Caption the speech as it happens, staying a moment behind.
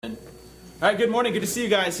All right, good morning. Good to see you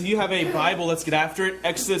guys. If you have a Bible, let's get after it.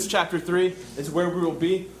 Exodus chapter 3 is where we will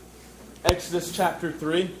be. Exodus chapter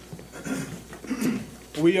 3.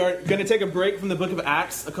 We are going to take a break from the book of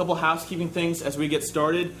Acts, a couple housekeeping things as we get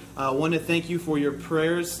started. I want to thank you for your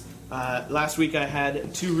prayers. Last week I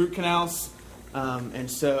had 2 root canals, and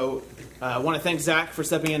so I want to thank Zach for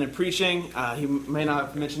stepping in and preaching. He may not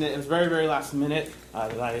have mentioned it. It was very, very last minute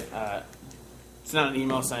that I sent out an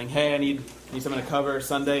email saying, hey, I need someone to cover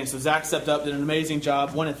Sunday. And so Zach stepped up, did an amazing job.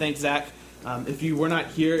 I want to thank Zach. If you were not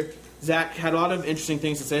here, Zach had a lot of interesting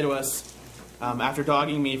things to say to us after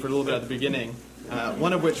dogging me for a little bit at the beginning.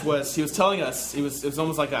 One of which was, he was telling us, it was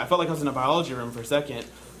almost like, I felt like I was in a biology room for a second,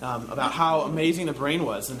 about how amazing the brain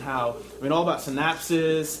was and how, all about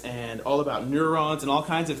synapses and all about neurons and all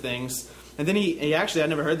kinds of things. And then he actually, I'd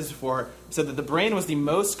never heard this before, said that the brain was the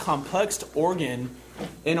most complex organ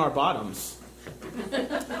in our bottoms.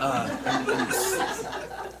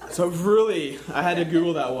 So really, I had to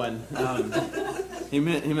Google that one. He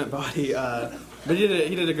meant body, but he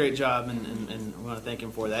did a great job, and I want to thank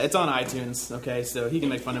him for that. It's on iTunes, okay, so he can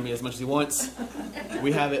make fun of me as much as he wants.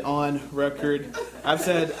 We have it on record. I've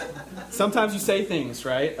said, sometimes you say things,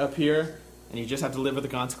 right, up here, and you just have to live with the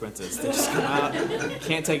consequences. They just come out. You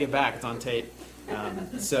can't take it back. It's on tape.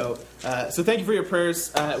 So thank you for your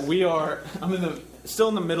prayers. I'm still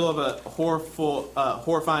in the middle of a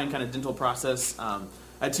horrifying kind of dental process. I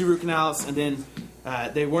had 2 root canals, and then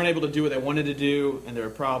they weren't able to do what they wanted to do, and there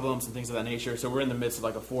were problems and things of that nature. So we're in the midst of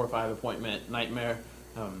like a 4 or 5 appointment nightmare.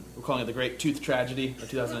 We're calling it the Great Tooth Tragedy of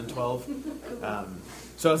 2012.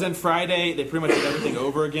 So I was in Friday. They pretty much did everything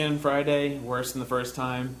over again Friday, worse than the first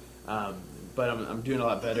time. But I'm doing a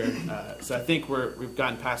lot better. So I think we've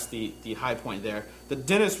gotten past the high point there. The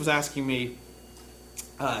dentist was asking me,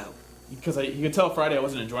 because you could tell Friday I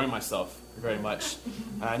wasn't enjoying myself very much.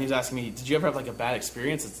 And he was asking me, did you ever have like a bad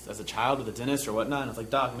experience as a child with a dentist or whatnot? And I was like,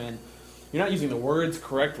 Doc, man, you're not using the words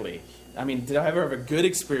correctly. Did I ever have a good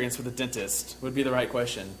experience with a dentist? Would be the right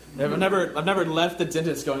question. I've never left the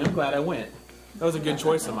dentist going, I'm glad I went. That was a good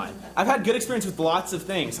choice of mine. I've had good experience with lots of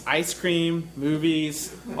things. Ice cream,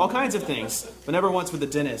 movies, all kinds of things. But never once with a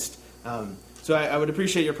dentist. So I would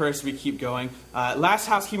appreciate your prayers as we keep going. Last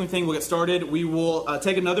housekeeping thing, we'll get started. We will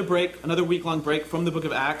take another week-long break from the book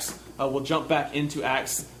of Acts. We'll jump back into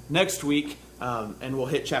Acts next week, and we'll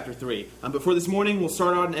hit chapter 3. But for this morning, we'll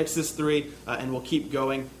start out in Exodus 3, and we'll keep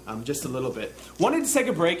going just a little bit. Wanted to take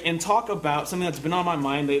a break and talk about something that's been on my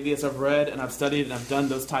mind lately as I've read and I've studied and I've done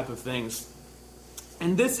those type of things.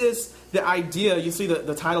 And this is the idea, you see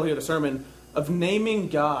the title here of the sermon, of naming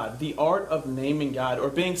God, the art of naming God, or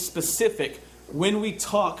being specific when we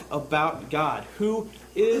talk about God. Who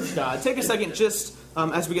is God? Take a second just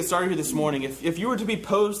as we get started here this morning. If you were to be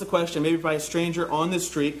posed the question, maybe by a stranger on the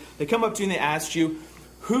street, they come up to you and they ask you,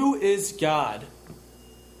 who is God?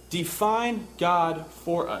 Define God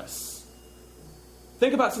for us.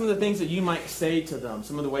 Think about some of the things that you might say to them,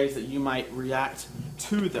 some of the ways that you might react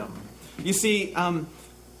to them. You see,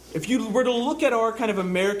 if you were to look at our kind of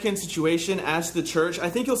American situation as the church, I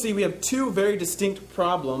think you'll see we have 2 very distinct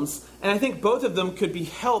problems, and I think both of them could be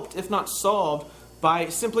helped, if not solved, by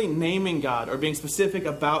simply naming God or being specific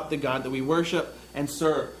about the God that we worship and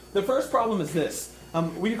serve. The first problem is this.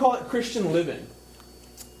 We call it Christian living.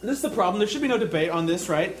 This is the problem. There should be no debate on this,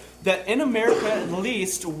 right? That in America, at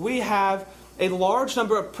least, we have a large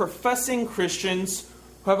number of professing Christians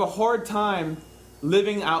who have a hard time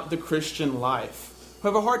living out the Christian life, who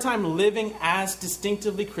have a hard time living as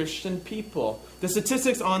distinctively Christian people. The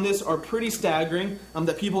statistics on this are pretty staggering,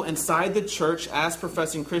 that people inside the church as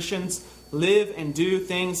professing Christians live and do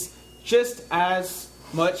things just as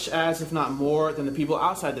much as, if not more, than the people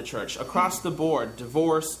outside the church. Across the board,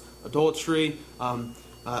 divorce, adultery,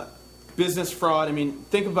 business fraud.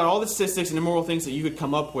 Think about all the statistics and immoral things that you could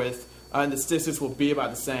come up with, and the statistics will be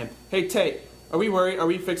about the same. Hey, Tate, are we worried? Are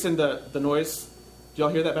we fixing the noise? Do y'all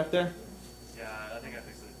hear that back there? Yeah, I think I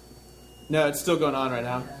fixed it. No, it's still going on right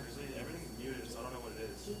now. Everything's muted, so I don't know what it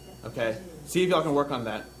is. Okay. See if y'all can work on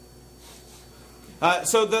that.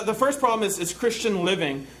 So the first problem is Christian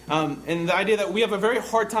living, and the idea that we have a very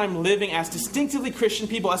hard time living as distinctively Christian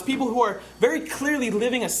people, as people who are very clearly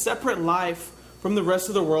living a separate life from the rest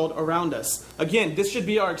of the world around us. Again, this should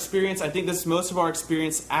be our experience. I think this is most of our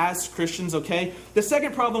experience as Christians, okay? The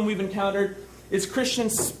second problem we've encountered is Christian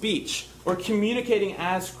speech, or communicating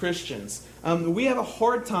as Christians. We have a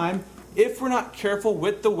hard time, if we're not careful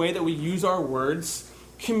with the way that we use our words,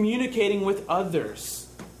 communicating with others.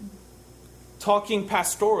 Talking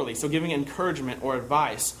pastorally, so giving encouragement or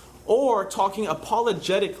advice, or talking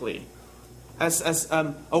apologetically, as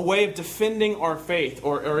a way of defending our faith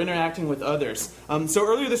or interacting with others. So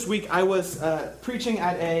earlier this week, I was preaching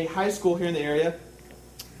at a high school here in the area,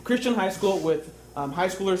 Christian high school, with high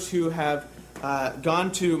schoolers who have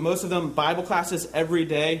gone to, most of them, Bible classes every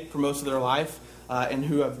day for most of their life, and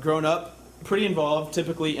who have grown up pretty involved,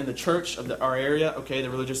 typically in the church of our area, the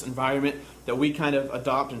religious environment that we kind of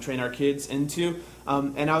adopt and train our kids into.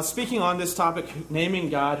 And I was speaking on this topic, naming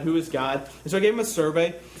God, who is God. And so I gave them a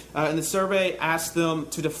survey, and the survey asked them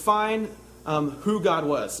to define who God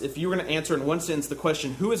was. If you were going to answer in one sentence the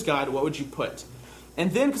question, who is God, what would you put?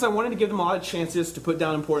 And then, because I wanted to give them a lot of chances to put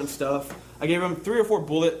down important stuff, I gave them 3 or 4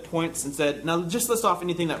 bullet points and said, now just list off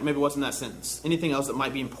anything that maybe wasn't that sentence, anything else that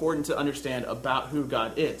might be important to understand about who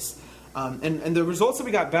God is. And the results that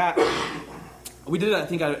we got back, we did it, I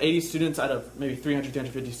think, out of 80 students, out of maybe 300,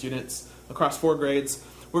 350 students across 4 grades,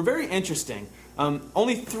 were very interesting.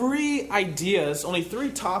 Only 3 ideas, only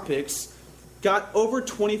 3 topics got over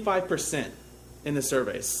 25% in the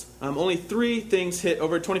surveys. Only 3 things hit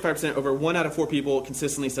over 25%, over 1 out of 4 people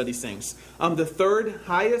consistently said these things. The third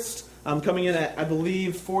highest, coming in at, I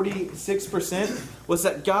believe, 46%, was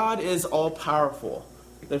that God is all-powerful.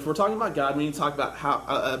 If we're talking about God, we need to talk about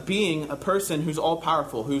how being a person who's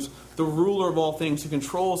all-powerful, who's the ruler of all things, who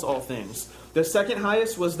controls all things. The second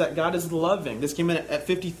highest was that God is loving. This came in at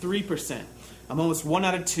 53%. Almost 1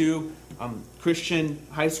 out of 2 Christian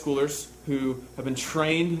high schoolers who have been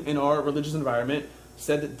trained in our religious environment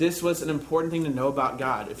said that this was an important thing to know about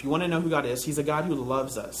God. If you want to know who God is, He's a God who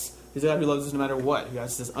loves us. He's a God who loves us no matter what, who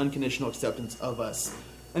has this unconditional acceptance of us.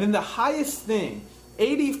 And then the highest thing,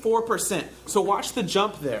 84%. So watch the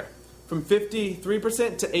jump there. From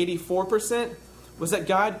 53% to 84% was that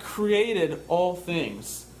God created all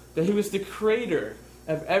things. That He was the creator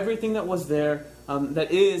of everything that was there,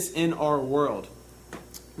 that is in our world.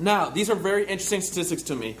 Now, these are very interesting statistics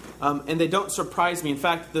to me, and they don't surprise me. In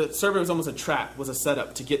fact, the survey was almost a trap, was a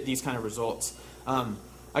setup to get these kind of results.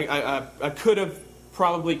 I could have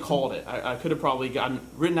probably called it. I could have probably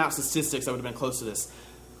written out statistics that would have been close to this.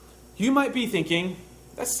 You might be thinking,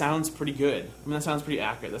 that sounds pretty good. I mean, that sounds pretty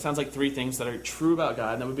accurate. That sounds like 3 things that are true about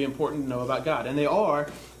God and that would be important to know about God. And they are,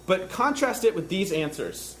 but contrast it with these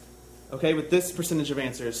answers, with this percentage of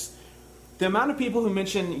answers. The amount of people who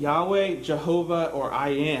mention Yahweh, Jehovah, or I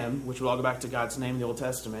am, which will all go back to God's name in the Old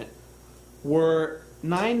Testament, were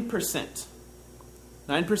 9%.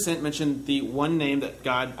 9% mentioned the one name that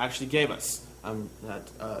God actually gave us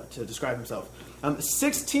to describe Himself.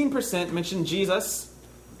 16% mentioned Jesus.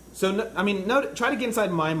 So, try to get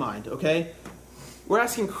inside my mind, We're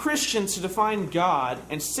asking Christians to define God,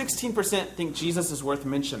 and 16% think Jesus is worth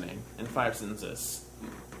mentioning in 5 sentences.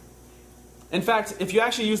 In fact, if you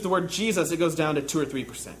actually use the word Jesus, it goes down to 2 or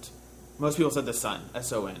 3%. Most people said the Son,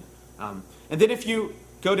 S-O-N. And then if you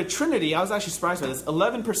go to Trinity, I was actually surprised by this,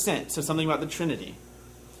 11% said something about the Trinity.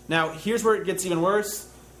 Now, here's where it gets even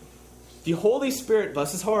worse. The Holy Spirit,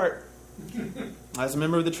 bless His heart, as a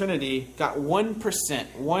member of the Trinity, got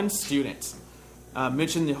 1%, 1 student,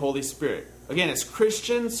 mentioned the Holy Spirit. Again, as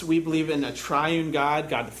Christians, we believe in a triune God,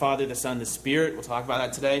 God the Father, the Son, the Spirit. We'll talk about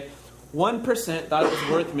that today. 1% thought it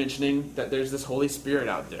was worth mentioning that there's this Holy Spirit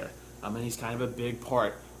out there. And He's kind of a big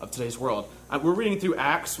part of today's world. We're reading through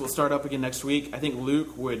Acts. We'll start up again next week. I think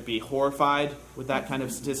Luke would be horrified with that kind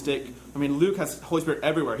of statistic. Luke has the Holy Spirit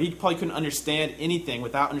everywhere. He probably couldn't understand anything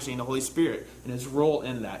without understanding the Holy Spirit and His role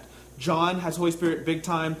in that. John has the Holy Spirit big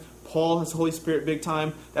time. Paul has the Holy Spirit big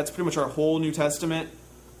time. That's pretty much our whole New Testament.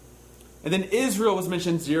 And then Israel was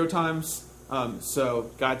mentioned 0 times.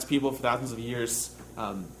 So God's people for thousands of years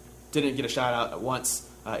didn't get a shout out at once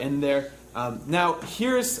in there. Now,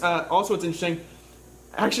 here's also what's interesting.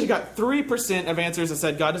 I actually got 3% of answers that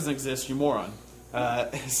said God doesn't exist, you moron.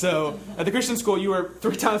 So at the Christian school, you were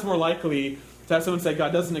 3 times more likely to have someone say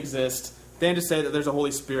God doesn't exist than to say that there's a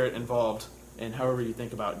Holy Spirit involved in however you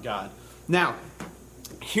think about God. Now,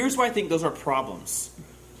 here's why I think those are problems.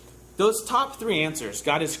 Those top 3 answers,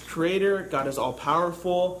 God is creator, God is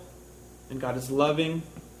all-powerful, and God is loving,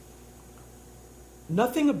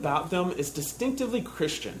 nothing about them is distinctively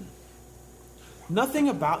Christian. Nothing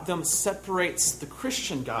about them separates the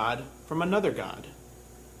Christian God from another God.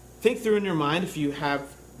 Think through in your mind, if you have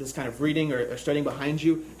this kind of reading or studying behind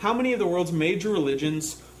you, how many of the world's major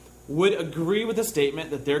religions would agree with the statement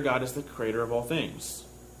that their God is the creator of all things?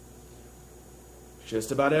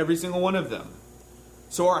 Just about every single one of them.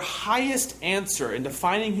 So our highest answer in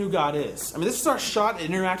defining who God is, this is our shot at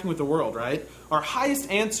interacting with the world, right? Our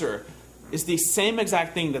highest answer is the same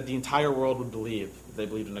exact thing that the entire world would believe if they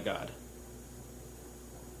believed in a God.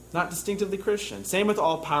 not distinctively Christian. Same with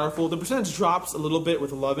all-powerful. The percentage drops a little bit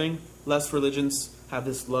with loving. Less religions have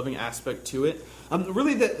this loving aspect to it.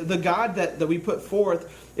 Really, the God that we put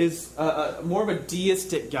forth is more of a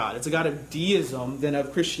deistic God. It's a God of deism than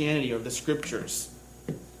of Christianity or the Scriptures.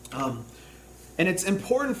 And it's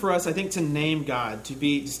important for us, I think, to name God, to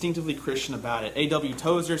be distinctively Christian about it. A.W.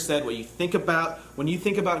 Tozer said, when you think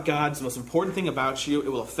about God, it's the most important thing about you.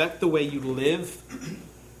 It will affect the way you live.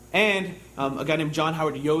 And a guy named John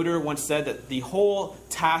Howard Yoder once said that the whole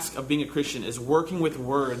task of being a Christian is working with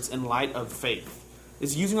words in light of faith.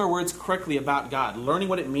 Is using our words correctly about God. Learning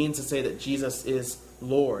what it means to say that Jesus is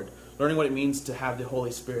Lord. Learning what it means to have the Holy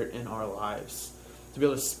Spirit in our lives. To be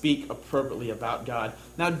able to speak appropriately about God.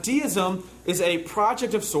 Now, deism is a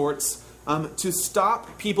project of sorts to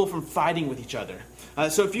stop people from fighting with each other.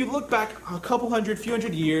 So if you look back a few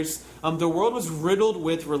hundred years, the world was riddled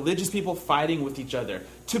with religious people fighting with each other.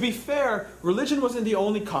 To be fair, religion wasn't the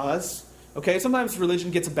only cause. Okay, sometimes religion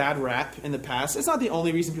gets a bad rap in the past. It's not the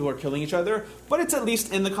only reason people are killing each other, but it's at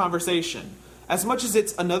least in the conversation. As much as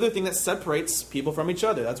it's another thing that separates people from each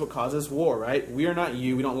other. That's what causes war, right? We are not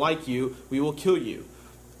you. We don't like you. We will kill you.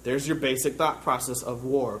 There's your basic thought process of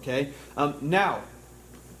war, okay? Now,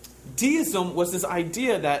 deism was this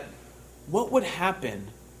idea that what would happen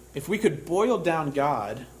if we could boil down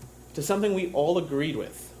God to something we all agreed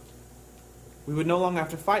with? We would no longer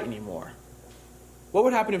have to fight anymore. What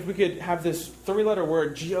would happen if we could have this three-letter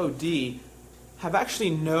word, G-O-D, have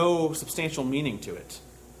actually no substantial meaning to it?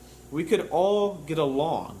 We could all get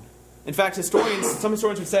along. In fact, some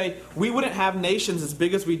historians would say, we wouldn't have nations as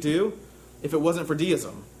big as we do if it wasn't for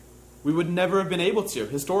deism. We would never have been able to,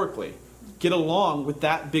 historically, get along with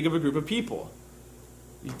that big of a group of people.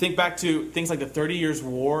 You think back to things like the 30 Years'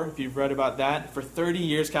 War, if you've read about that. For 30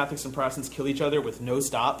 years, Catholics and Protestants kill each other with no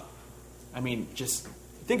stop. I mean, just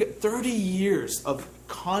think of 30 years of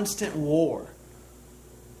constant war.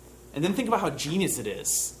 And then think about how genius it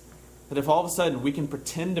is that if all of a sudden we can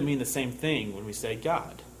pretend to mean the same thing when we say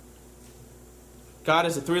God. God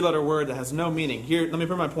is a three-letter word that has no meaning. Here, let me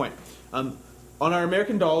prove my point. On our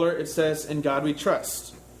American dollar, it says, "In God we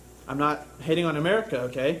trust." I'm not hating on America,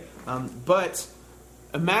 okay? But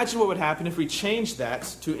imagine what would happen if we changed that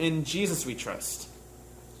to "In Jesus we trust."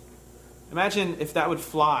 Imagine if that would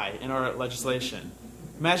fly in our legislation.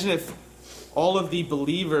 Imagine if all of the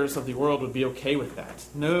believers of the world would be okay with that.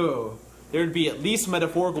 No. There would be at least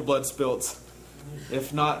metaphorical blood spilt,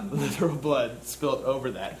 if not literal blood spilt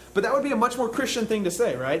over that. But that would be a much more Christian thing to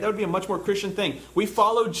say, right? That would be a much more Christian thing. We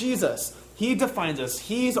follow Jesus. He defines us.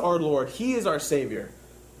 He's our Lord. He is our Savior.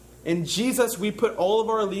 In Jesus, we put all of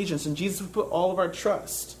our allegiance. In Jesus, we put all of our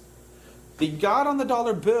trust. The God on the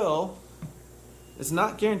dollar bill is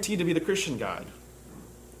not guaranteed to be the Christian God.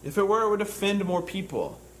 If it were, it would offend more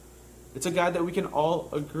people. It's a God that we can all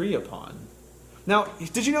agree upon. Now,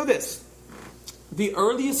 did you know this? The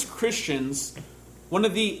earliest Christians, one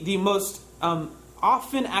of the most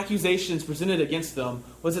often accusations presented against them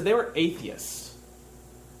was that they were atheists.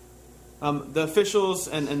 The officials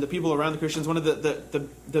and the people around the Christians, one of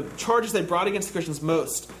the charges they brought against the Christians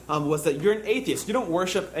most was that you're an atheist. You don't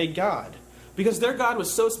worship a God. Because their God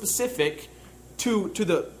was so specific to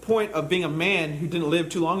the point of being a man who didn't live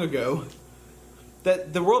too long ago,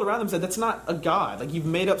 that the world around them said, that's not a God. Like, you've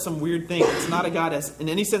made up some weird thing. It's not a God as in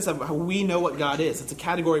any sense of how we know what God is. It's a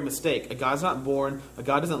category mistake. A God's not born. A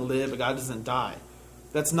God doesn't live. A God doesn't die.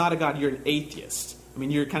 That's not a God. You're an atheist. I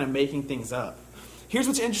mean, you're kind of making things up. Here's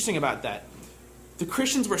what's interesting about that. The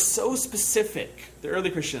Christians were so specific, the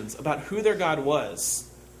early Christians, about who their God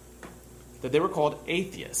was, that they were called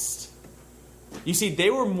atheists. You see,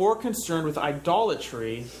 they were more concerned with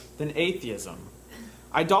idolatry than atheism.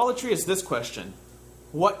 Idolatry is this question: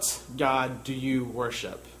 what God do you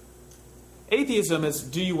worship? Atheism is,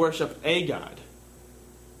 do you worship a God?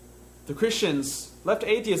 The Christians left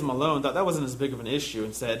atheism alone, thought that wasn't as big of an issue,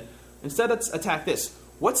 and said, instead, let's attack this.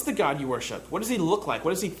 What's the God you worship? What does he look like?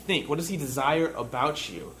 What does he think? What does he desire about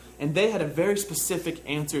you? And they had a very specific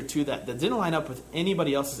answer to that didn't line up with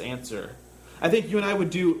anybody else's answer. I think you and I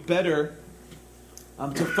would do better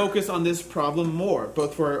to focus on this problem more,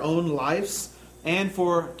 both for our own lives and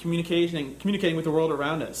for communicating with the world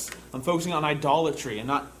around us. I'm focusing on idolatry and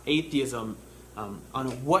not atheism,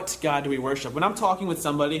 on what God do we worship. When I'm talking with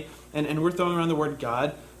somebody and we're throwing around the word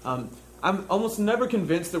God, I'm almost never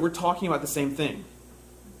convinced that we're talking about the same thing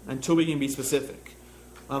until we can be specific.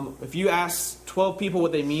 If you ask 12 people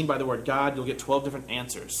what they mean by the word God, you'll get 12 different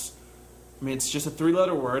answers. I mean, it's just a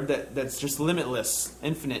three-letter word that's just limitless,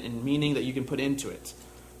 infinite in meaning that you can put into it.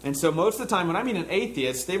 And so most of the time when I meet an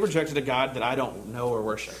atheist, they've rejected a God that I don't know or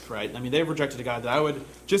worship, right? I mean, they've rejected a God that I would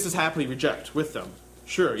just as happily reject with them.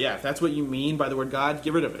 Sure, yeah, if that's what you mean by the word God,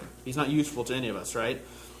 get rid of it. He's not useful to any of us, right?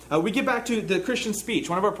 We get back to the Christian speech.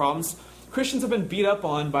 One of our problems, Christians have been beat up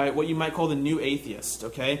on by what you might call the new atheist,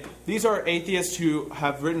 okay? These are atheists who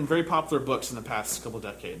have written very popular books in the past couple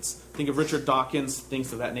decades. Think of Richard Dawkins,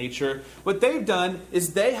 things of that nature. What they've done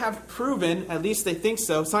is they have proven, at least they think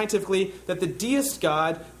so, scientifically, that the deist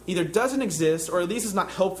God either doesn't exist or at least is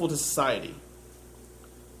not helpful to society.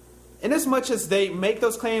 Inasmuch as they make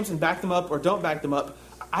those claims and back them up or don't back them up,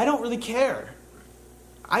 I don't really care.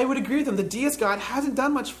 I would agree with them. The deist God hasn't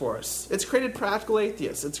done much for us. It's created practical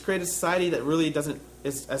atheists. It's created a society that really doesn't,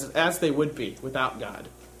 as they would be without God.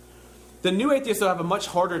 The new atheists, though, have a much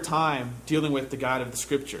harder time dealing with the God of the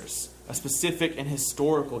Scriptures, a specific and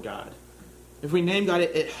historical God. If we name God,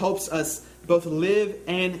 it helps us both live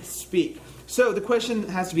and speak. So the question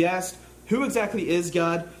has to be asked, who exactly is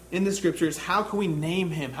God in the Scriptures? How can we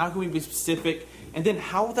name Him? How can we be specific? And then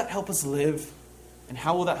how will that help us live? And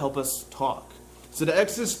how will that help us talk? So to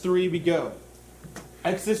Exodus 3 we go.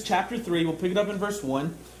 Exodus chapter 3, we'll pick it up in verse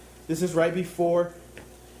 1. This is right before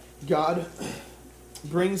God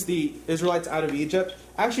brings the Israelites out of Egypt.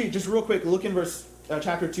 Actually, just real quick, look in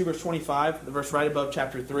chapter 2, verse 25, the verse right above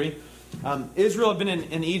chapter 3. Israel had been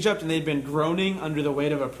in Egypt, and they'd been groaning under the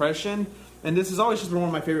weight of oppression. And this has always just been one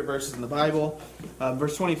of my favorite verses in the Bible.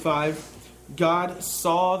 Verse 25, God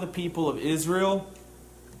saw the people of Israel,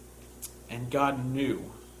 and God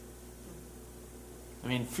knew. I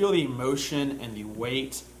mean, feel the emotion and the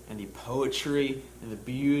weight and the poetry and the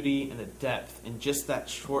beauty and the depth in just that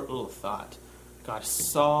short little thought. God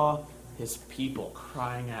saw His people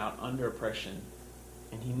crying out under oppression,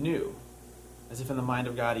 and He knew. As if in the mind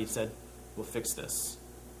of God He said, we'll fix this.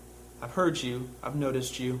 I've heard you. I've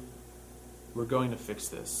noticed you. We're going to fix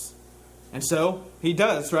this. And so He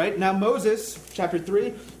does, right? Now Moses, chapter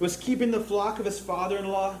 3, was keeping the flock of his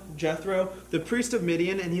father-in-law, Jethro, the priest of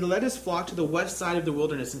Midian, and he led his flock to the west side of the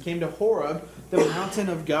wilderness and came to Horeb, the mountain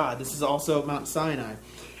of God. This is also Mount Sinai.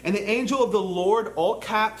 And the angel of the Lord, all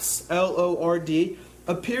caps, Lord,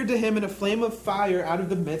 appeared to him in a flame of fire out of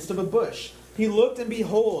the midst of a bush. He looked, and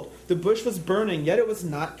behold, the bush was burning, yet it was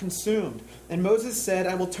not consumed. And Moses said,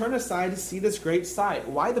 I will turn aside to see this great sight,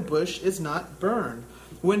 why the bush is not burned.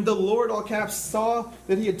 When the Lord, all caps, saw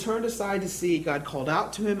that he had turned aside to see, God called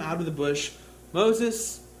out to him out of the bush,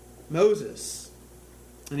 Moses, Moses.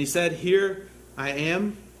 And he said, Here I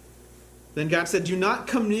am. Then God said, Do not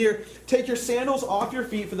come near. Take your sandals off your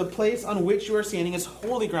feet, for the place on which you are standing is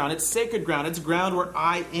holy ground. It's sacred ground. It's ground where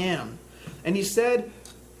I am. And he said,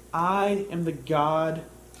 I am the God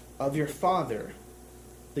of your father,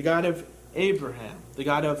 the God of Abraham, the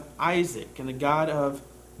God of Isaac, and the God of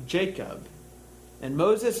Jacob. And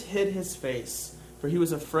Moses hid his face, for he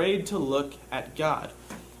was afraid to look at God.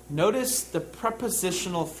 Notice the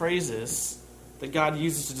prepositional phrases that God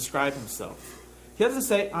uses to describe Himself. He doesn't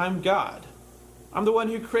say, I'm God. I'm the one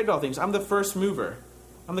who created all things. I'm the first mover.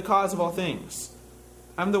 I'm the cause of all things.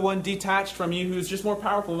 I'm the one detached from you who's just more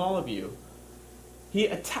powerful than all of you. He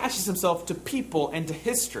attaches Himself to people and to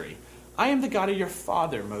history. I am the God of your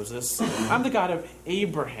father, Moses. I'm the God of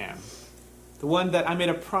Abraham, the one that I made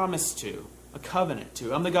a promise to, a covenant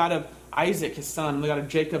to. I'm the God of Isaac, his son. I'm the God of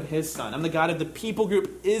Jacob, his son. I'm the God of the people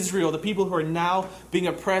group Israel, the people who are now being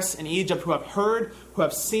oppressed in Egypt, who have heard, who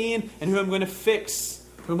have seen, and who I'm going to fix,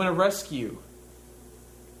 who I'm going to rescue.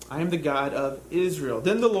 I am the God of Israel.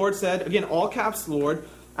 Then the Lord said, again, all caps Lord,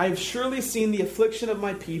 I have surely seen the affliction of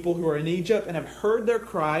my people who are in Egypt and have heard their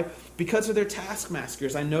cry because of their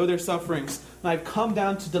taskmasters. I know their sufferings. And I've come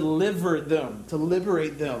down to deliver them, to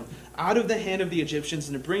liberate them out of the hand of the Egyptians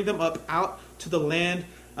and to bring them up out to the land,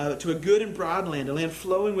 to a good and broad land, a land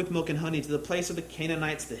flowing with milk and honey, to the place of the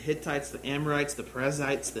Canaanites, the Hittites, the Amorites, the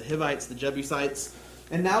Perizzites, the Hivites, the Jebusites.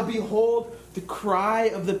 And now behold, the cry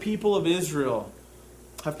of the people of Israel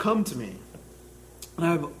have come to me. And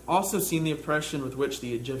I have also seen the oppression with which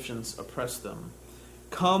the Egyptians oppressed them.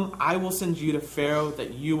 Come, I will send you to Pharaoh,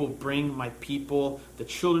 that you will bring my people, the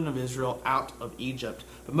children of Israel, out of Egypt.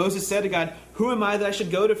 But Moses said to God, Who am I that I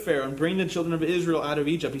should go to Pharaoh and bring the children of Israel out of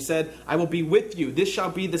Egypt? He said, I will be with you. This shall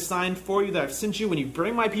be the sign for you that I've sent you. When you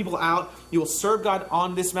bring my people out, you will serve God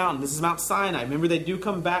on this mountain. This is Mount Sinai. Remember, they do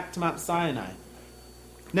come back to Mount Sinai.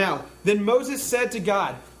 Now, then Moses said to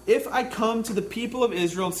God, If I come to the people of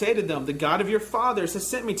Israel and say to them, The God of your fathers has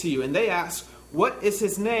sent me to you, and they ask, What is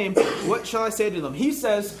His name? What shall I say to them? He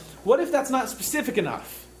says, what if that's not specific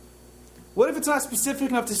enough? What if it's not specific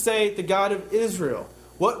enough to say the God of Israel?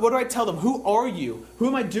 What do I tell them? Who are you? Who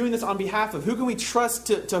am I doing this on behalf of? Who can we trust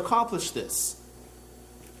to accomplish this?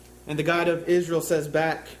 And the God of Israel says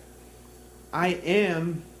back, I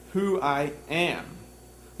am who I am.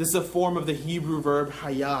 This is a form of the Hebrew verb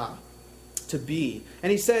hayah, to be.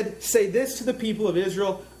 And he said, say this to the people of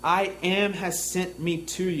Israel, I am has sent me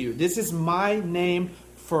to you. This is my name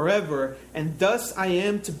forever, and thus I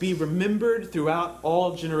am to be remembered throughout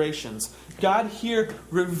all generations. God here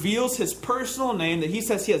reveals his personal name that he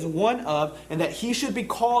says he has one of and that he should be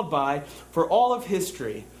called by for all of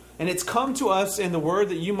history. And it's come to us in the word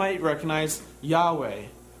that you might recognize, Yahweh.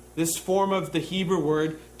 This form of the Hebrew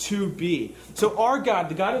word, to be. So our God,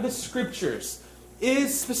 the God of the Scriptures,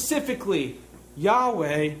 is specifically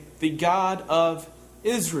Yahweh, the God of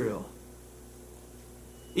Israel.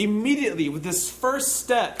 Immediately, with this first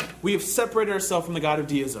step, we have separated ourselves from the God of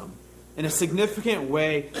deism in a significant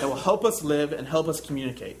way that will help us live and help us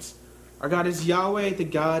communicate. Our God is Yahweh, the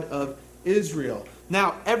God of Israel.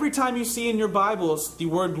 Now, every time you see in your Bibles the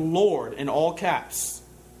word Lord in all caps,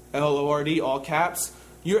 L-O-R-D, all caps,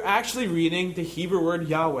 you're actually reading the Hebrew word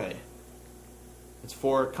Yahweh. It's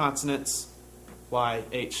 4 consonants,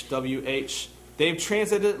 Y-H-W-H. They've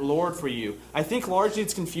translated Lord for you. I think largely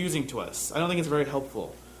it's confusing to us. I don't think it's very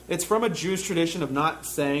helpful. It's from a Jewish tradition of not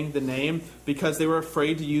saying the name because they were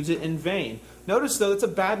afraid to use it in vain. Notice, though, it's a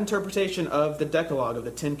bad interpretation of the Decalogue, of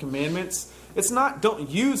the 10 Commandments. It's not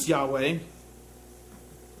don't use Yahweh.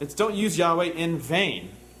 It's don't use Yahweh in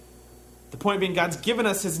vain. The point being, God's given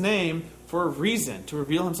us his name for a reason, to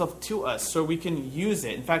reveal himself to us so we can use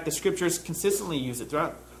it. In fact, the Scriptures consistently use it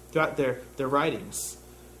throughout their writings.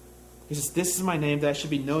 He says, this is my name that I should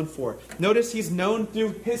be known for. Notice he's known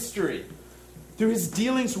through history, through his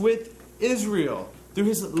dealings with Israel, through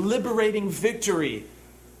his liberating victory,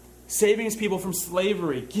 saving his people from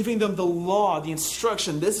slavery, giving them the law, the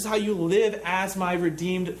instruction. This is how you live as my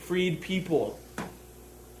redeemed, freed people.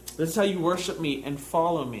 This is how you worship me and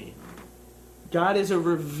follow me. God is a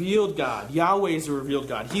revealed God. Yahweh is a revealed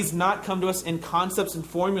God. He's not come to us in concepts and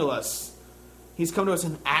formulas. He's come to us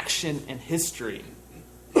in action and history.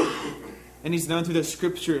 And he's known through the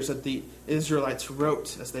Scriptures that the Israelites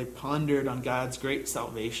wrote as they pondered on God's great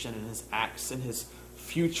salvation and his acts and his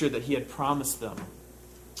future that he had promised them.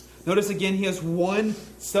 Notice again, he has one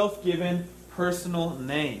self-given personal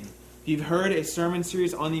name. If you've heard a sermon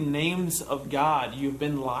series on the names of God, you've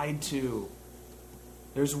been lied to.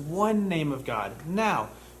 There's one name of God. Now,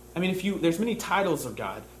 there's many titles of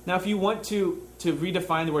God. Now, if you want to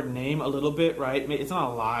redefine the word name a little bit, right? It's not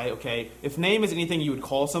a lie, okay? If name is anything you would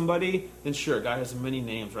call somebody, then sure, God has many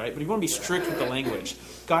names, right? But if you want to be strict with the language,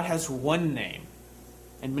 God has one name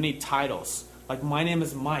and many titles. Like, my name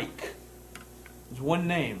is Mike. There's one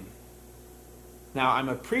name. Now, I'm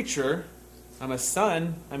a preacher. I'm a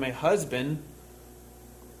son. I'm a husband.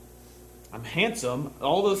 I'm handsome.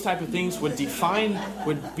 All those type of things would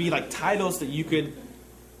be like titles that you could...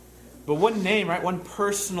 But one name, right? One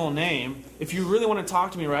personal name. If you really want to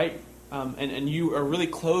talk to me, right? And you are really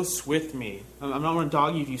close with me. I'm not going to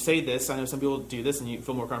dog you if you say this. I know some people do this and you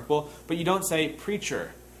feel more comfortable. But you don't say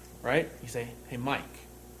preacher, right? You say, hey, Mike.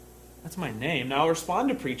 That's my name. Now I'll respond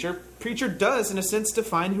to preacher. Preacher does, in a sense,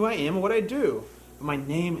 define who I am and what I do. But my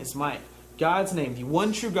name is Mike. God's name, the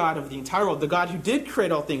one true God of the entire world, the God who did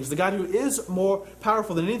create all things, the God who is more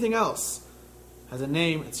powerful than anything else, has a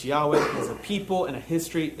name, it's Yahweh, has a people and a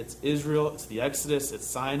history, it's Israel, it's the Exodus, it's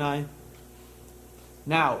Sinai.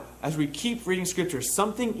 Now, as we keep reading Scripture,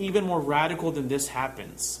 something even more radical than this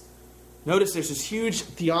happens. Notice there's this huge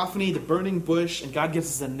theophany, the burning bush, and God gives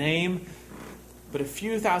us a name. But a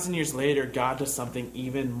few thousand years later, God does something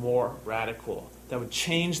even more radical that would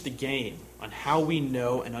change the game on how we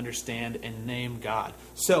know and understand and name God.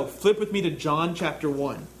 So, flip with me to John chapter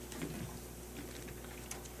 1.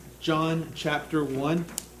 John chapter 1.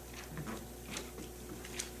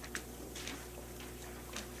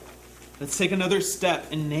 Let's take another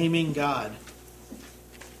step in naming God.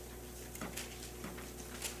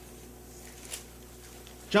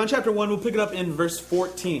 John chapter 1, we'll pick it up in verse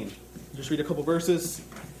 14. Just read a couple verses.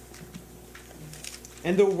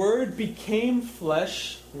 And the Word became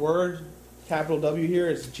flesh. Word, capital W here,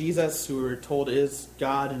 is Jesus, who we're told is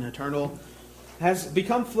God and eternal, has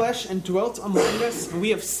become flesh and dwelt among us. And we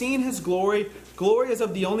have seen his glory. Glory as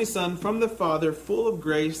of the only Son from the Father, full of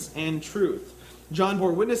grace and truth. John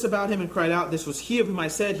bore witness about him and cried out, this was he of whom I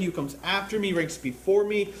said, he who comes after me ranks before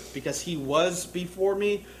me, because he was before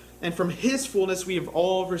me. And from his fullness we have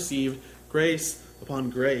all received grace upon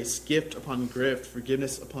grace, gift upon gift,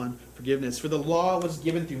 forgiveness upon forgiveness. For the law was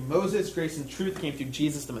given through Moses, grace and truth came through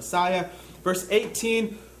Jesus the Messiah. Verse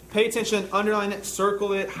 18, pay attention, underline it,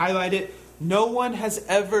 circle it, highlight it. No one has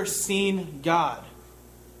ever seen God.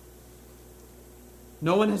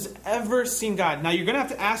 No one has ever seen God. Now you're going to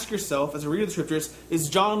have to ask yourself, as a reader of the Scriptures, is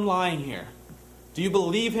John lying here? Do you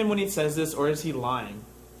believe him when he says this, or is he lying?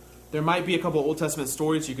 There might be a couple Old Testament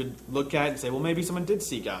stories you could look at and say, well, maybe someone did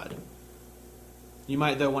see God. You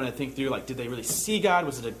might, though, want to think through, like, did they really see God?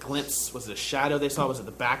 Was it a glimpse? Was it a shadow they saw? Was it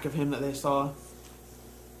the back of him that they saw?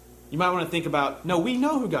 You might want to think about, no, we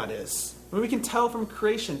know who God is. I mean, we can tell from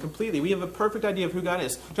creation completely. We have a perfect idea of who God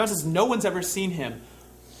is. John says no one's ever seen him.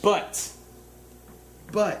 But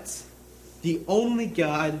the only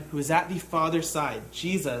God who is at the Father's side,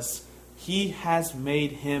 Jesus, he has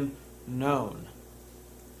made him known.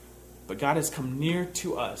 But God has come near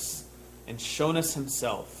to us and shown us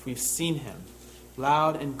himself. We've seen him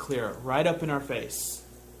loud and clear, right up in our face.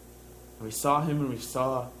 And we saw him and we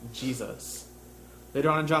saw Jesus. Later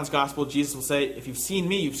on in John's Gospel, Jesus will say, if you've seen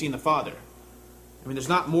me, you've seen the Father. I mean, there's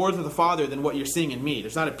not more to the Father than what you're seeing in me.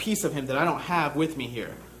 There's not a piece of him that I don't have with me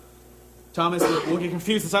here. Thomas will get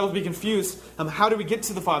confused. The disciples will be confused. How do we get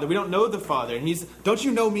to the Father? We don't know the Father. And he's, don't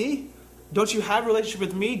you know me? Don't you have a relationship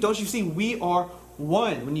with me? Don't you see we are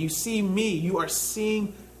one? When you see me, you are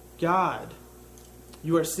seeing God.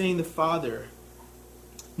 You are seeing the Father.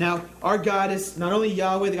 Now, our God is not only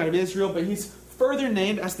Yahweh, the God of Israel, but he's further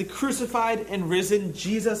named as the crucified and risen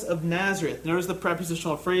Jesus of Nazareth. Notice the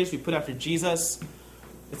prepositional phrase we put after Jesus.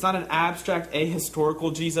 It's not an abstract,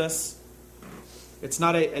 ahistorical Jesus. It's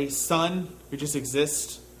not a son who just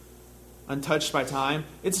exists untouched by time.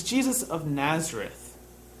 It's Jesus of Nazareth.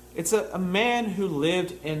 It's a man who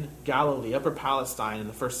lived in Galilee, Upper Palestine in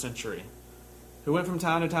the first century, who went from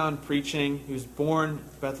town to town preaching. He was born in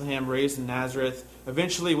Bethlehem, raised in Nazareth,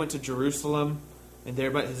 eventually went to Jerusalem, and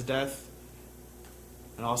there met his death,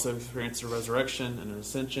 and also experienced a resurrection and an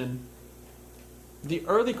ascension. The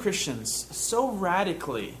early Christians so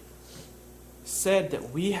radically said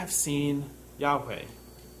that we have seen Yahweh.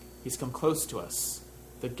 He's come close to us.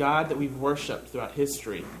 The God that we've worshipped throughout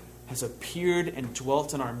history has appeared and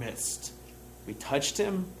dwelt in our midst. We touched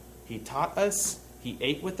him. He taught us. He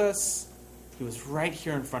ate with us. He was right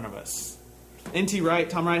here in front of us. N.T. Wright,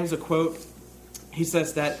 Tom Wright has a quote. He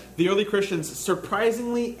says that the early Christians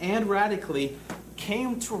surprisingly and radically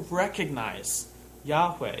came to recognize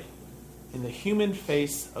Yahweh in the human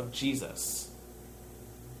face of Jesus.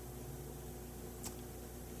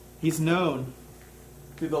 He's known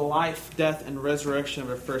through the life, death, and resurrection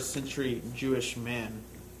of a first century Jewish man.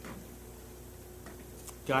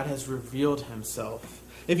 God has revealed himself.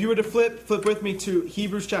 If you were to flip with me to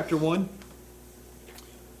Hebrews chapter 1.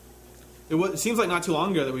 It seems like not too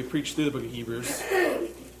long ago that we preached through the book of Hebrews.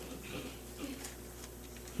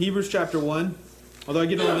 Hebrews chapter 1. Although I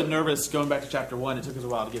get a little bit nervous going back to chapter 1. It took us a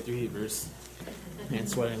while to get through Hebrews. And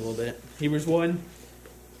sweating a little bit. Hebrews 1.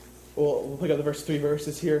 We'll pick up the first 3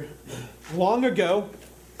 verses here. Long ago,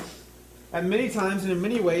 at many times and in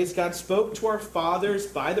many ways, God spoke to our fathers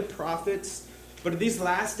by the prophets. But in these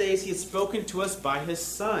last days, he has spoken to us by his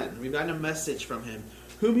Son. We've gotten a message from him.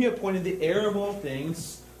 Whom he appointed the heir of all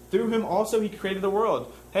things. Through him also he created the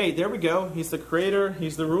world. Hey, there we go. He's the creator.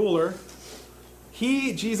 He's the ruler.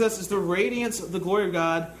 He, Jesus, is the radiance of the glory of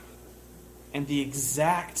God and the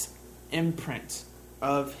exact imprint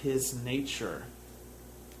of his nature.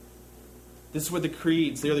 This is what the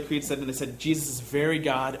early creeds said, and they said, Jesus is very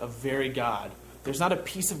God of very God. There's not a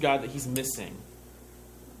piece of God that he's missing.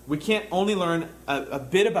 We can't only learn a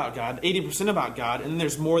bit about God, 80% about God, and then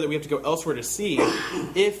there's more that we have to go elsewhere to see.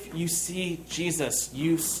 If you see Jesus,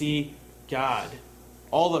 you see God.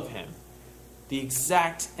 All of him. The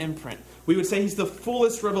exact imprint. We would say he's the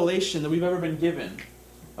fullest revelation that we've ever been given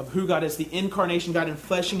of who God is, the incarnation, God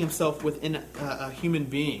enfleshing himself within a human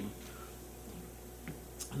being.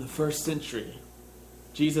 In the first century,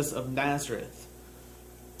 Jesus of Nazareth.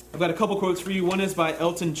 I've got a couple quotes for you. One is by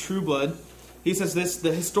Elton Trueblood. He says this: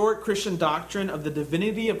 the historic Christian doctrine of the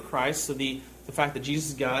divinity of Christ, so the fact that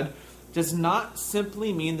Jesus is God, does not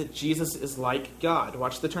simply mean that Jesus is like God.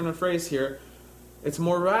 Watch the turn of phrase here. It's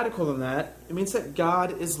more radical than that. It means that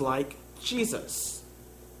God is like Jesus.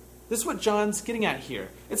 This is what John's getting at here.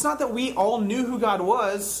 It's not that we all knew who God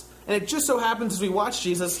was, and it just so happens as we watch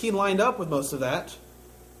Jesus, he lined up with most of that.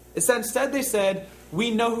 It's that instead they said,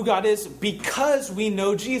 we know who God is because we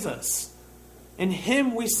know Jesus. In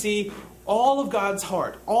him we see all of God's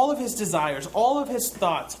heart, all of his desires, all of his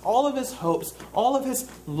thoughts, all of his hopes, all of his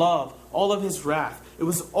love, all of his wrath. It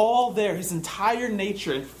was all there, his entire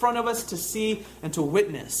nature in front of us to see and to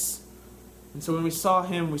witness. And so when we saw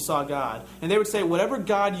him, we saw God. And they would say, whatever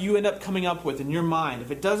God you end up coming up with in your mind,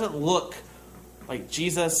 if it doesn't look like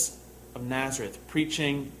Jesus of Nazareth,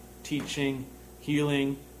 preaching, teaching,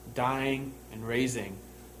 healing, dying, and raising,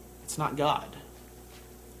 it's not God.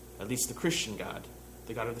 At least the Christian God,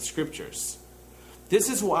 the God of the Scriptures. This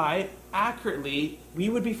is why, accurately, we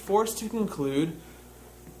would be forced to conclude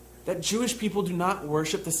that Jewish people do not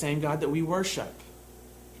worship the same God that we worship.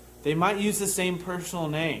 They might use the same personal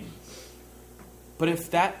name. But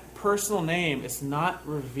if that personal name is not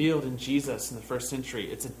revealed in Jesus in the first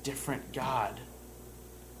century, it's a different God.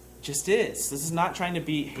 It just is. This is not trying to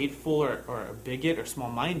be hateful or a bigot or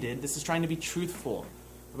small-minded. This is trying to be truthful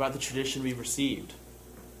about the tradition we've received.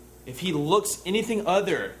 If he looks anything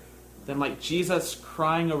other than like Jesus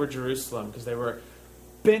crying over Jerusalem because they were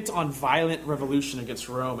bent on violent revolution against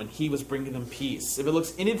Rome and he was bringing them peace. If it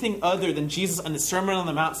looks anything other than Jesus on the Sermon on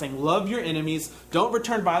the Mount saying, love your enemies, don't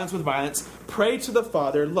return violence with violence, pray to the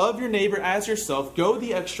Father, love your neighbor as yourself, go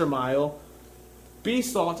the extra mile, be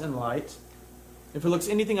salt and light. If it looks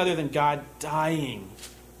anything other than God dying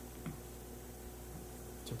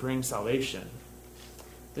to bring salvation,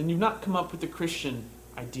 then you've not come up with the Christian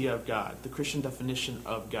idea of God, the Christian definition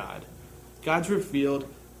of God. God's revealed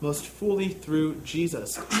most fully through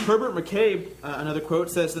Jesus. Herbert McCabe, another quote,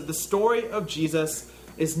 says that the story of Jesus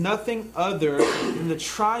is nothing other than the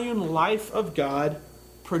triune life of God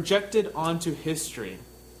projected onto history.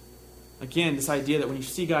 Again, this idea that when you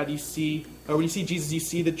see God, when you see Jesus, you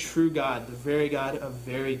see the true God, the very God of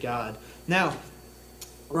very God. Now,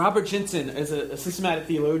 Robert Jensen is a systematic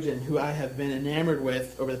theologian who I have been enamored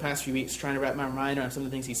with over the past few weeks, trying to wrap my mind around some of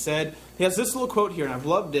the things he said. He has this little quote here, and I've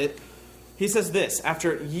loved it. He says this: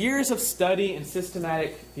 after years of study and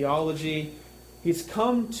systematic theology, he's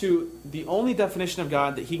come to the only definition of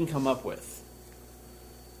God that he can come up with.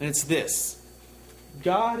 And it's this: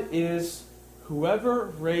 God is whoever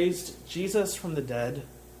raised Jesus from the dead,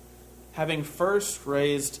 having first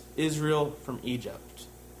raised Israel from Egypt.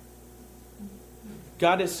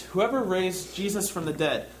 God is whoever raised Jesus from the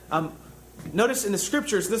dead. Notice in the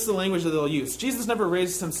scriptures, this is the language that they'll use. Jesus never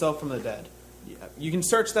raised himself from the dead. You can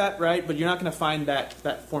search that, right? But you're not going to find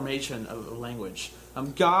that formation of language.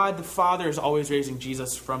 God the Father is always raising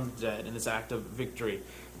Jesus from the dead in this act of victory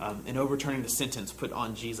and overturning the sentence put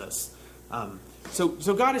on Jesus.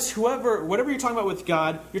 So God is whatever you're talking about with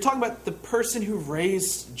God, you're talking about the person who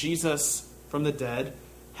raised Jesus from the dead,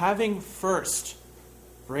 having first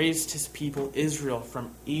raised his people Israel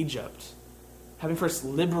from Egypt, having first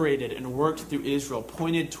liberated and worked through Israel,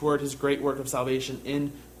 pointed toward his great work of salvation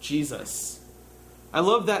in Jesus. I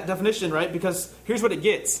love that definition, right? Because here's what it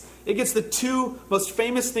gets. It gets the two most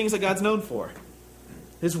famous things that God's known for.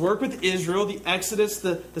 His work with Israel, the Exodus,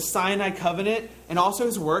 the Sinai covenant, and also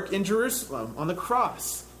his work in Jerusalem on the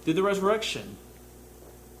cross through the resurrection.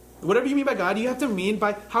 Whatever you mean by God, you have to mean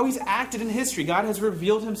by how he's acted in history. God has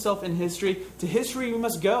revealed himself in history. To history we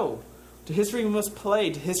must go. To history we must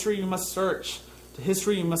play. To history we must search. To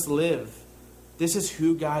history we must live. This is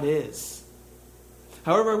who God is.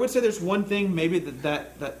 However, I would say there's one thing maybe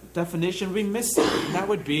that definition would be missing, and that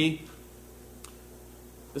would be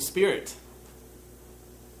the Spirit.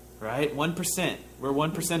 Right? 1%. We're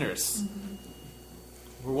 1%ers.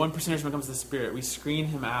 We're 1%ers when it comes to the Spirit. We screen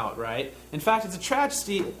him out, right? In fact, it's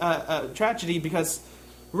a tragedy because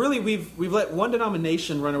really we've let one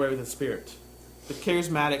denomination run away with the Spirit. The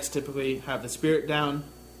Charismatics typically have the Spirit down.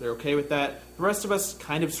 They're okay with that. The rest of us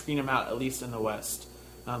kind of screen him out, at least in the West.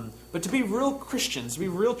 But to be real Christians, to be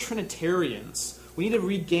real Trinitarians, we need to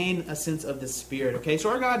regain a sense of the Spirit. Okay,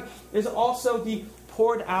 so our God is also the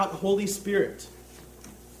poured out Holy Spirit.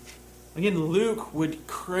 Again, Luke would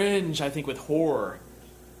cringe, I think, with horror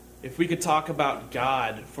if we could talk about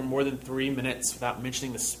God for more than 3 minutes without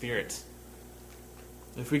mentioning the Spirit.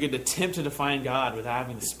 If we could attempt to define God without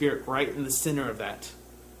having the Spirit right in the center of that.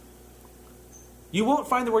 You won't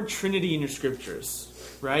find the word Trinity in your scriptures,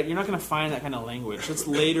 right? You're not going to find that kind of language. It's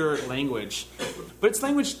later language. But it's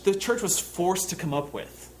language the church was forced to come up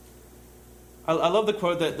with. I love the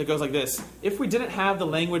quote that goes like this: if we didn't have the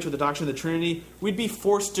language or the doctrine of the Trinity, we'd be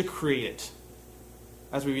forced to create it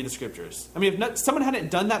as we read the scriptures. I mean, if someone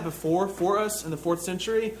hadn't done that before for us in the 4th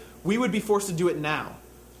century, we would be forced to do it now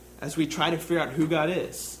as we try to figure out who God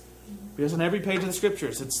is. Because on every page of the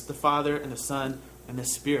scriptures, it's the Father and the Son and the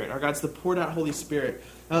Spirit. Our God's the poured out Holy Spirit.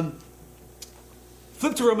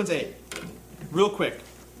 Flip to Romans 8 real quick.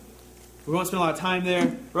 We won't spend a lot of time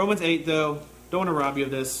there. Romans 8, though, don't want to rob you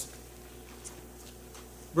of this.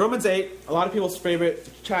 Romans 8, a lot of people's favorite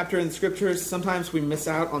chapter in the scriptures. Sometimes we miss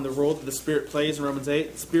out on the role that the Spirit plays in Romans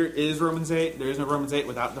 8. The Spirit is Romans 8. There is no Romans 8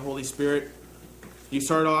 without the Holy Spirit. You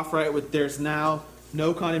start off right with there's now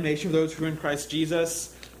no condemnation for those who are in Christ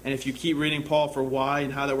Jesus. And if you keep reading Paul for why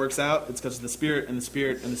and how that works out, it's because of the Spirit and the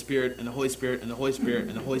Spirit and the Spirit and the Holy Spirit and the Holy Spirit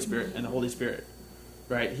and the Holy Spirit and the Holy Spirit.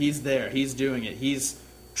 Right? He's there. He's doing it. He's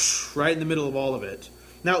right in the middle of all of it.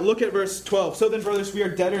 Now look at verse 12. So then, brothers, we are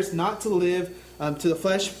debtors not to live to the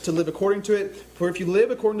flesh to live according to it. For if you live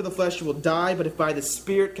according to the flesh, you will die. But if by the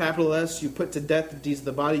Spirit, capital S, you put to death the deeds of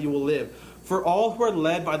the body, you will live. For all who are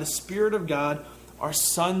led by the Spirit of God are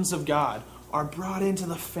sons of God, are brought into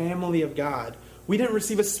the family of God. We didn't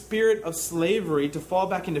receive a spirit of slavery to fall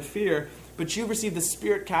back into fear, but you received the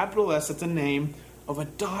Spirit, capital S, that's a name, of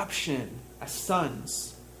adoption as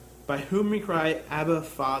sons, by whom we cry, Abba,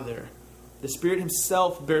 Father. The Spirit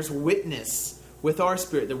himself bears witness with our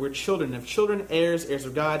spirit that we're children. If children, heirs, heirs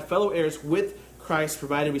of God, fellow heirs with Christ,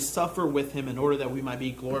 provided we suffer with him in order that we might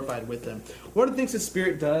be glorified with him. One of the things the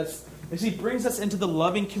Spirit does is he brings us into the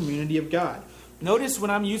loving community of God. Notice when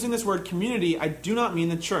I'm using this word community, I do not mean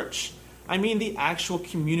the church. I mean the actual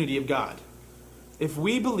community of God. If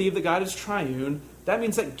we believe that God is triune, that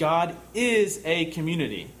means that God is a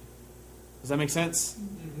community. Does that make sense?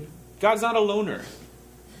 God's not a loner.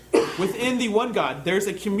 Within the one God, there's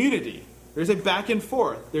a community. There's a back and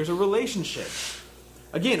forth. There's a relationship.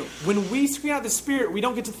 Again, when we screen out the Spirit, we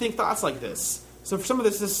don't get to think thoughts like this. So for some of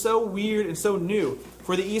this is so weird and so new.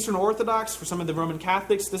 For the Eastern Orthodox, for some of the Roman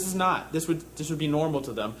Catholics, this is not. This would be normal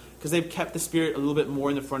to them because they've kept the Spirit a little bit more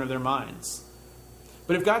in the front of their minds.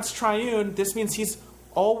 But if God's triune, this means he's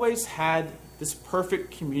always had this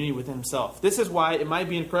perfect community with himself. This is why it might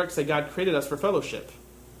be incorrect to say God created us for fellowship.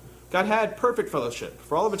 God had perfect fellowship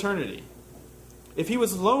for all of eternity. If he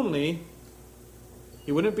was lonely,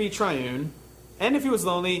 he wouldn't be triune. And if he was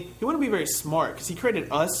lonely, he wouldn't be very smart because he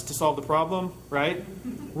created us to solve the problem, right?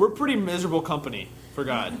 We're pretty miserable company for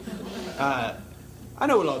God. I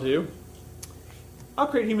know what I'll do. I'll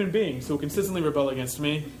create human beings who will consistently rebel against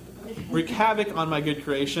me, wreak havoc on my good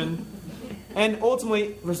creation, and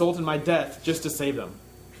ultimately result in my death just to save them.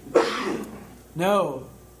 No.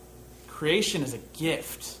 Creation is a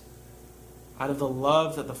gift out of the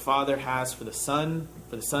love that the Father has for the Son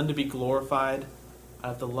to be glorified,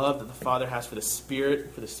 out of the love that the Father has for the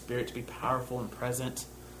Spirit to be powerful and present,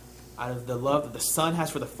 out of the love that the Son has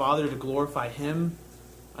for the Father to glorify him,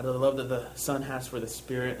 out of the love that the Son has for the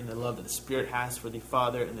Spirit, and the love that the Spirit has for the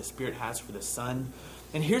Father, and the Spirit has for the Son.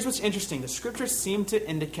 And here's what's interesting. The Scriptures seem to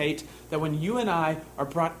indicate that when you and I are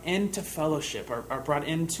brought into fellowship, are brought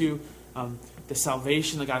into the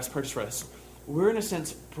salvation that God has purchased for us, we're in a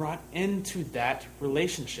sense brought into that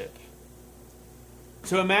relationship.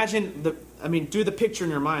 So imagine, do the picture in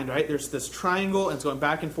your mind, right? There's this triangle, and it's going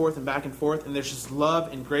back and forth, and there's just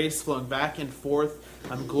love and grace flowing back and forth,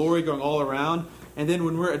 glory going all around. And then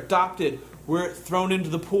when we're adopted, we're thrown into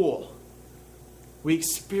the pool. We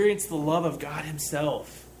experience the love of God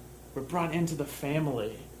himself. We're brought into the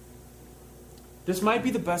family. This might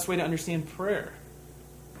be the best way to understand prayer.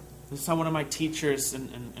 This is how one of my teachers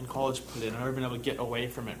in college put it. I've never been able to get away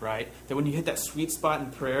from it, right? That when you hit that sweet spot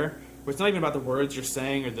in prayer, where it's not even about the words you're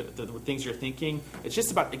saying or the things you're thinking, it's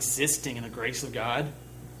just about existing in the grace of God.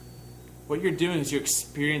 What you're doing is you're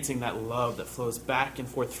experiencing that love that flows back and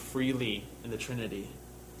forth freely in the Trinity.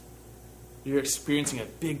 You're experiencing a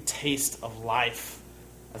big taste of life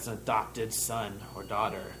as an adopted son or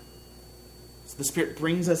daughter. So the Spirit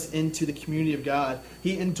brings us into the community of God.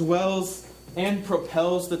 He indwells and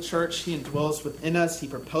propels the church. He indwells within us. He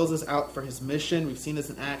propels us out for his mission. We've seen this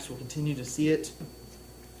in Acts. We'll continue to see it.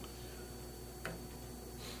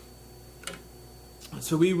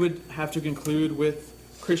 So we would have to conclude with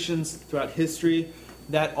Christians throughout history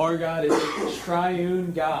that our God is a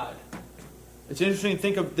triune God. It's interesting to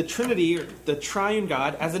think of the Trinity, or the triune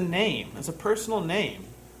God, as a name, as a personal name,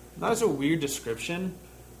 not as a weird description.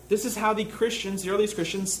 This is how the earliest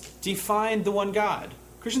Christians, defined the one God.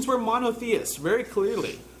 Christians were monotheists, very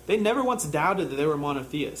clearly. They never once doubted that they were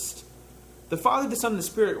monotheists. The Father, the Son, and the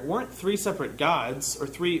Spirit weren't three separate gods, or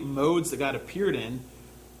three modes that God appeared in.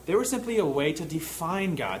 They were simply a way to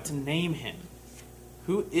define God, to name him.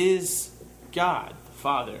 Who is God? The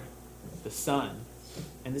Father, the Son,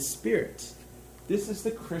 and the Spirit. This is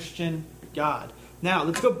the Christian God. Now,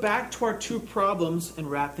 let's go back to our two problems and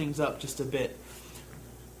wrap things up just a bit.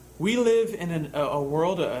 We live in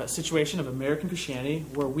a situation of American Christianity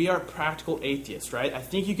where we are practical atheists, right? I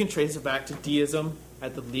think you can trace it back to deism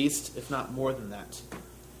at the least, if not more than that.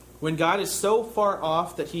 When God is so far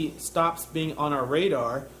off that he stops being on our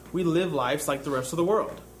radar, we live lives like the rest of the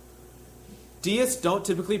world. Deists don't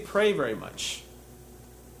typically pray very much.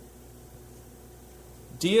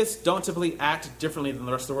 Deists don't typically act differently than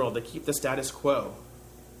the rest of the world. They keep the status quo.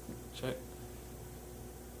 Check.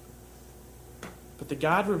 But the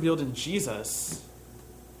God revealed in Jesus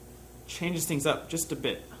changes things up just a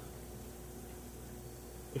bit.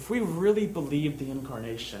 If we really believed the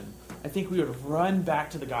incarnation, I think we would run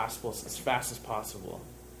back to the Gospels as fast as possible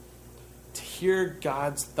to hear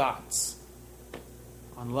God's thoughts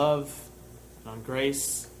on love, and on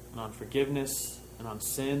grace, and on forgiveness, and on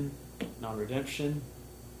sin, and on redemption,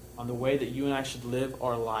 on the way that you and I should live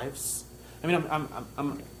our lives. I mean,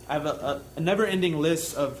 I have a never-ending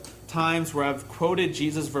list of times where I've quoted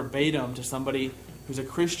Jesus verbatim to somebody who's a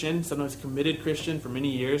Christian, someone who's a committed Christian for many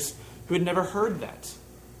years, who had never heard that.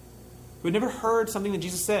 Who had never heard something that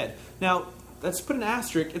Jesus said. Now, let's put an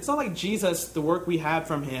asterisk. It's not like Jesus, the work we have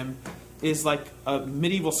from him, is like a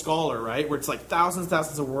medieval scholar, right? Where it's like thousands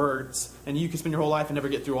of words, and you can spend your whole life and never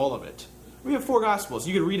get through all of it. We have 4 Gospels.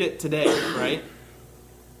 You could read it today, right?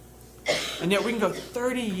 And yet we can go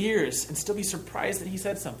 30 years and still be surprised that he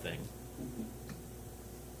said something.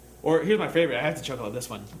 Or here's my favorite. I have to chuckle at this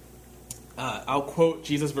one. I'll quote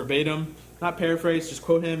Jesus verbatim, not paraphrase, just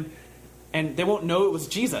quote him. And they won't know it was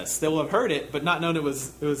Jesus. They will have heard it, but not known it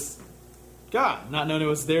was God. Not known it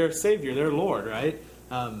was their Savior, their Lord, right?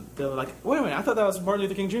 They're like, wait a minute, I thought that was Martin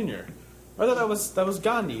Luther King Jr. Or I thought that was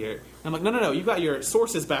Gandhi. And I'm like, no, you got your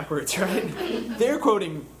sources backwards, right? They're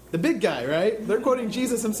quoting the big guy, right? They're quoting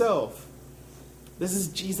Jesus himself. This is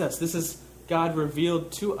Jesus. This is God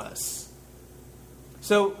revealed to us.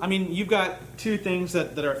 So, I mean, you've got 2 things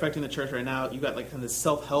that are affecting the church right now. You've got like kind of this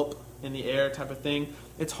self-help in the air type of thing.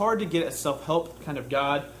 It's hard to get a self-help kind of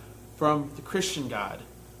God from the Christian God,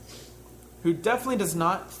 who definitely does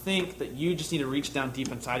not think that you just need to reach down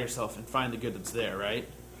deep inside yourself and find the good that's there, right?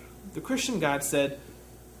 The Christian God said,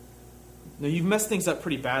 no, you've messed things up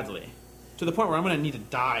pretty badly, to the point where I'm going to need to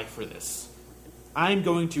die for this. I'm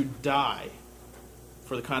going to die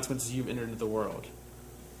for the consequences you've entered into the world.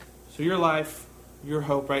 So your life, your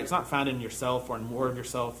hope, right, it's not found in yourself or in more of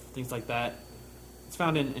yourself, things like that. It's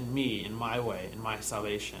found in me, in my way, in my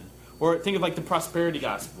salvation. Or think of like the prosperity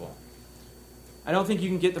gospel. I don't think you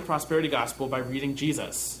can get the prosperity gospel by reading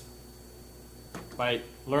Jesus, by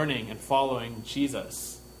learning and following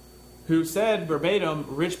Jesus, who said verbatim,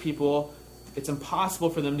 rich people, it's impossible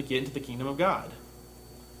for them to get into the kingdom of God.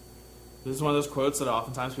 This is one of those quotes that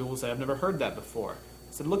oftentimes people will say, I've never heard that before.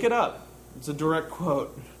 I said, look it up. It's a direct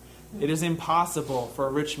quote. It is impossible for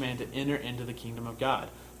a rich man to enter into the kingdom of God.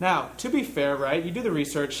 Now, to be fair, right, you do the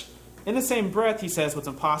research. In the same breath, he says what's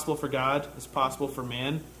impossible for God is possible for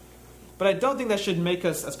man. But I don't think that should make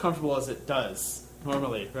us as comfortable as it does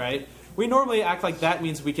normally, right? We normally act like that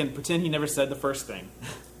means we can pretend he never said the first thing.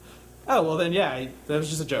 Oh, well then, yeah, that was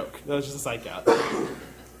just a joke. That was just a psych out.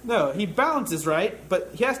 No, he balances, right?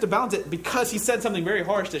 But he has to balance it because he said something very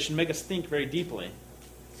harsh that should make us think very deeply.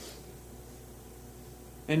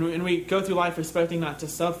 And we go through life expecting not to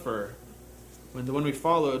suffer, when the one we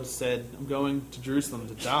followed said, I'm going to Jerusalem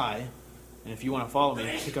to die, and if you want to follow me,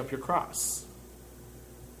 pick up your cross.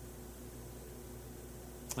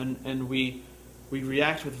 And we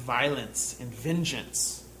react with violence and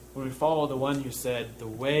vengeance when we follow the one who said, the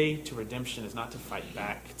way to redemption is not to fight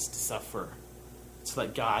back, it's to suffer. It's to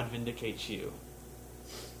let God vindicate you.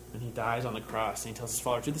 And he dies on the cross, and he tells his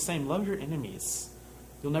followers, do the same, love your enemies.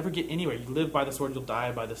 You'll never get anywhere. You live by the sword, you'll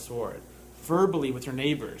die by the sword. Verbally with your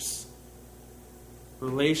neighbors.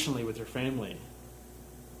 Relationally with your family.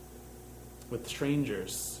 With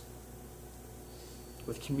strangers.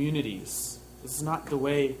 With communities. This is not the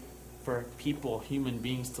way for people, human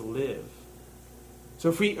beings, to live. So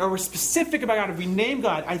if we're specific about God, if we name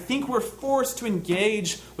God, I think we're forced to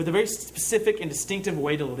engage with a very specific and distinctive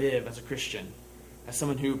way to live as a Christian, as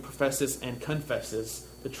someone who professes and confesses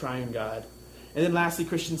the triune God. And then lastly,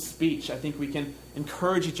 Christian speech. I think we can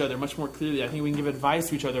encourage each other much more clearly. I think we can give advice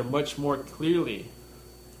to each other much more clearly.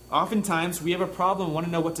 Oftentimes, we have a problem, want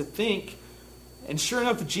to know what to think, and sure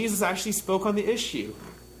enough, Jesus actually spoke on the issue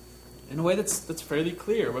in a way that's fairly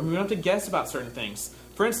clear. When we don't have to guess about certain things.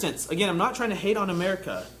 For instance, again, I'm not trying to hate on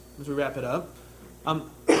America as we wrap it up.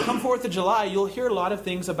 Come 4th of July, you'll hear a lot of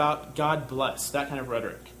things about God bless, that kind of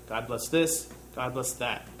rhetoric. God bless this, God bless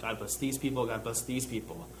that. God bless these people, God bless these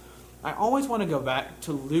people. I always want to go back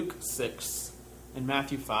to Luke 6 and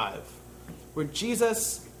Matthew 5, where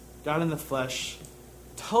Jesus, God in the flesh,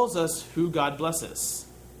 tells us who God blesses.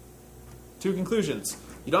 2 conclusions.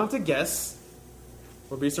 You don't have to guess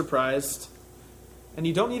or be surprised, and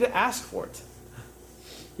you don't need to ask for it.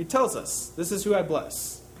 He tells us, this is who I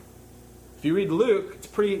bless. If you read Luke, it's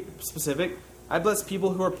pretty specific. I bless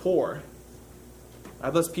people who are poor. I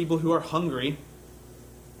bless people who are hungry.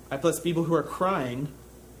 I bless people who are crying.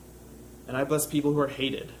 And I bless people who are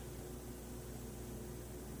hated.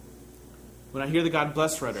 When I hear the God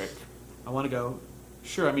bless rhetoric, I want to go,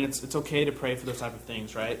 sure, I mean, it's okay to pray for those type of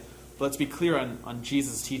things, right? But let's be clear on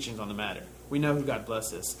Jesus' teachings on the matter. We know who God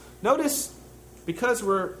blesses. Notice, because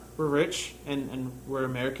we're rich and we're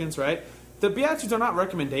Americans, right? The Beatitudes are not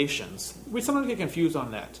recommendations. We sometimes get confused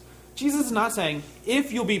on that. Jesus is not saying,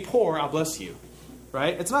 if you'll be poor, I'll bless you.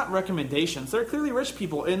 Right? It's not recommendations. There are clearly rich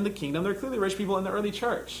people in the kingdom. There are clearly rich people in the early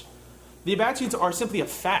church. The Beatitudes are simply a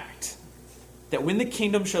fact that when the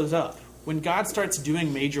kingdom shows up, when God starts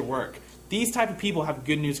doing major work, these type of people have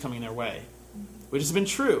good news coming their way, which has been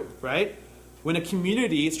true, right? When a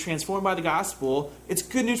community is transformed by the gospel, it's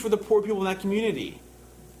good news for the poor people in that community,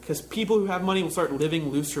 because people who have money will start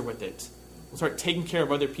living looser with it. Will start taking care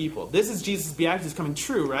of other people. This is Jesus' Beatitudes coming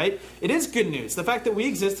true, right? It is good news. The fact that we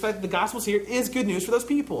exist, the fact that the gospel's here, is good news for those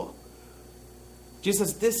people. Jesus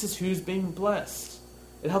says, this is who's being blessed.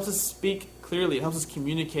 It helps us speak clearly. It helps us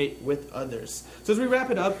communicate with others. So as we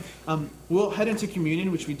wrap it up, we'll head into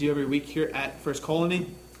communion, which we do every week here at First Colony,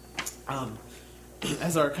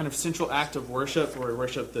 as our kind of central act of worship, where we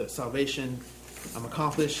worship the salvation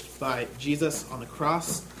accomplished by Jesus on the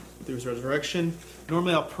cross through his resurrection.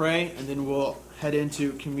 Normally I'll pray, and then we'll head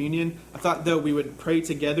into communion. I thought, though, we would pray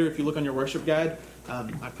together. If you look on your worship guide,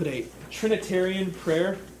 I put a Trinitarian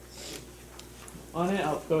prayer on it.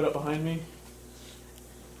 I'll throw it up behind me.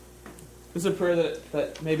 This is a prayer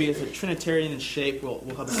that maybe is a Trinitarian in shape. Will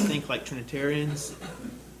help us think like Trinitarians.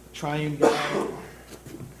 Triune God.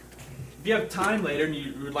 If you have time later and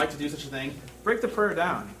you would like to do such a thing, break the prayer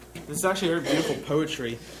down. This is actually very beautiful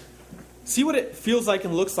poetry. See what it feels like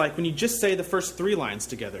and looks like when you just say the first 3 lines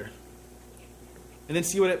together. And then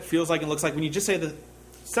see what it feels like and looks like when you just say the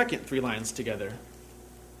second 3 lines together.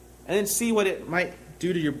 And then see what it might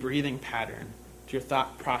do to your breathing pattern, to your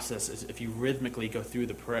thought processes if you rhythmically go through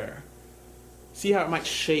the prayer. See how it might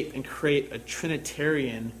shape and create a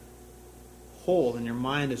Trinitarian whole in your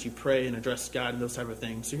mind as you pray and address God and those type of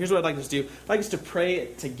things. So here's what I'd like us to do. I'd like us to pray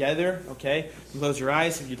it together, okay? You can close your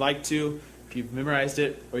eyes if you'd like to, if you've memorized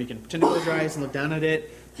it, or you can pretend to close your eyes and look down at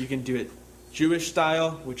it. You can do it Jewish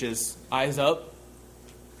style, which is eyes up.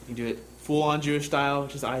 You can do it full-on Jewish style,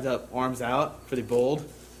 which is eyes up, arms out, for the bold,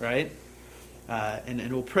 right?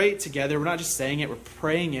 And we'll pray it together. We're not just saying it, we're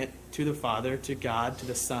praying it to the Father, to God, to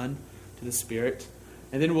the Son, to the Spirit.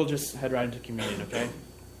 And then we'll just head right into communion, okay?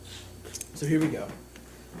 So here we go.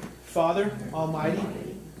 Father Almighty,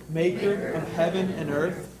 maker of heaven and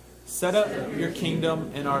earth, set up your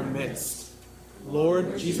kingdom in our midst.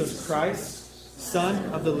 Lord Jesus Christ,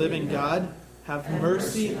 Son of the living God, have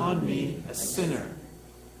mercy on me, a sinner.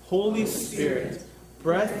 Holy Spirit,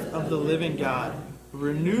 breath of the living God,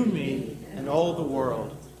 renew me and all the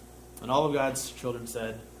world. And all of God's children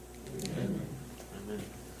said, Amen.